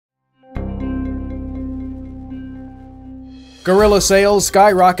Gorilla sales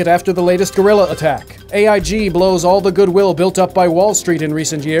skyrocket after the latest gorilla attack. AIG blows all the goodwill built up by Wall Street in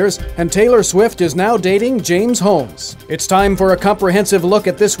recent years, and Taylor Swift is now dating James Holmes. It's time for a comprehensive look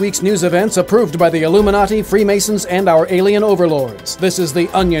at this week's news events approved by the Illuminati, Freemasons, and our alien overlords. This is the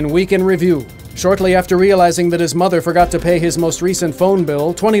Onion Week in Review. Shortly after realizing that his mother forgot to pay his most recent phone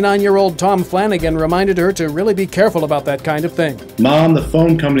bill, 29-year-old Tom Flanagan reminded her to really be careful about that kind of thing. Mom, the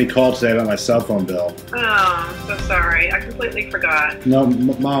phone company called today about my cell phone bill. Oh, I'm so sorry. I completely forgot. No,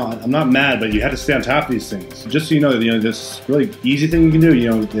 Mom, I'm not mad, but you had to stay on top of these things. Just so you know, this really easy thing you can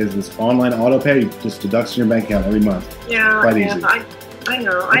do, there's this online auto pay, just deducts in your bank account every month. Yeah, quite yeah, easy. I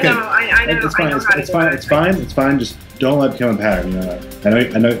know. Okay. I know. It's fine. Just don't let it become a pattern.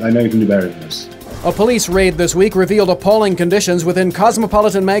 I know you can do better than this. A police raid this week revealed appalling conditions within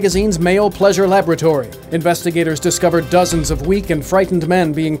Cosmopolitan magazine's male pleasure laboratory. Investigators discovered dozens of weak and frightened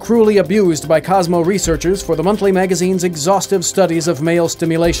men being cruelly abused by Cosmo researchers for the monthly magazine's exhaustive studies of male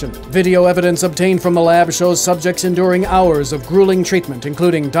stimulation. Video evidence obtained from the lab shows subjects enduring hours of grueling treatment,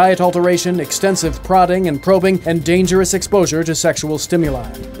 including diet alteration, extensive prodding and probing, and dangerous exposure to sexual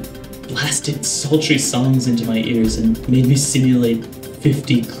stimuli. Blasted sultry songs into my ears and made me simulate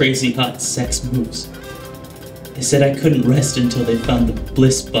 50 crazy hot sex moves. They said I couldn't rest until they found the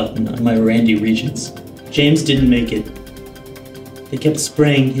bliss button on my Randy regions. James didn't make it. They kept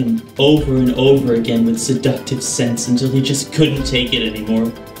spraying him over and over again with seductive scents until he just couldn't take it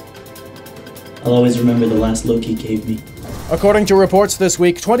anymore. I'll always remember the last look he gave me. According to reports this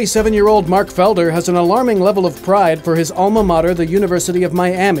week, 27-year-old Mark Felder has an alarming level of pride for his alma mater, the University of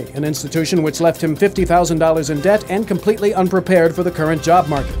Miami, an institution which left him $50,000 in debt and completely unprepared for the current job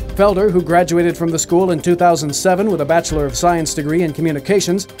market. Felder, who graduated from the school in 2007 with a Bachelor of Science degree in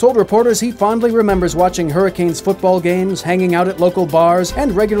Communications, told reporters he fondly remembers watching Hurricanes football games, hanging out at local bars,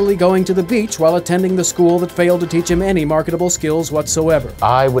 and regularly going to the beach while attending the school that failed to teach him any marketable skills whatsoever.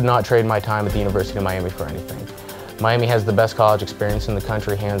 I would not trade my time at the University of Miami for anything. Miami has the best college experience in the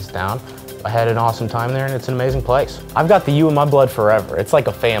country, hands down. I had an awesome time there, and it's an amazing place. I've got the U in my blood forever. It's like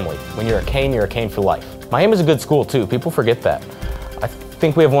a family. When you're a Cane, you're a Cane for life. Miami's a good school, too. People forget that. I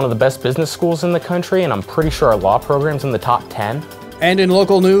think we have one of the best business schools in the country, and I'm pretty sure our law program's in the top 10. And in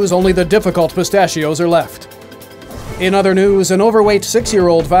local news, only the difficult pistachios are left. In other news, an overweight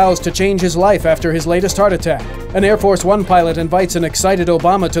 6-year-old vows to change his life after his latest heart attack. An Air Force One pilot invites an excited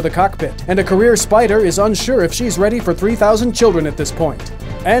Obama to the cockpit, and a career spider is unsure if she's ready for 3,000 children at this point.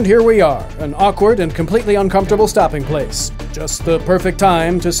 And here we are, an awkward and completely uncomfortable stopping place. Just the perfect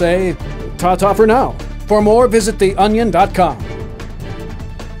time to say, ta-ta for now. For more, visit theonion.com.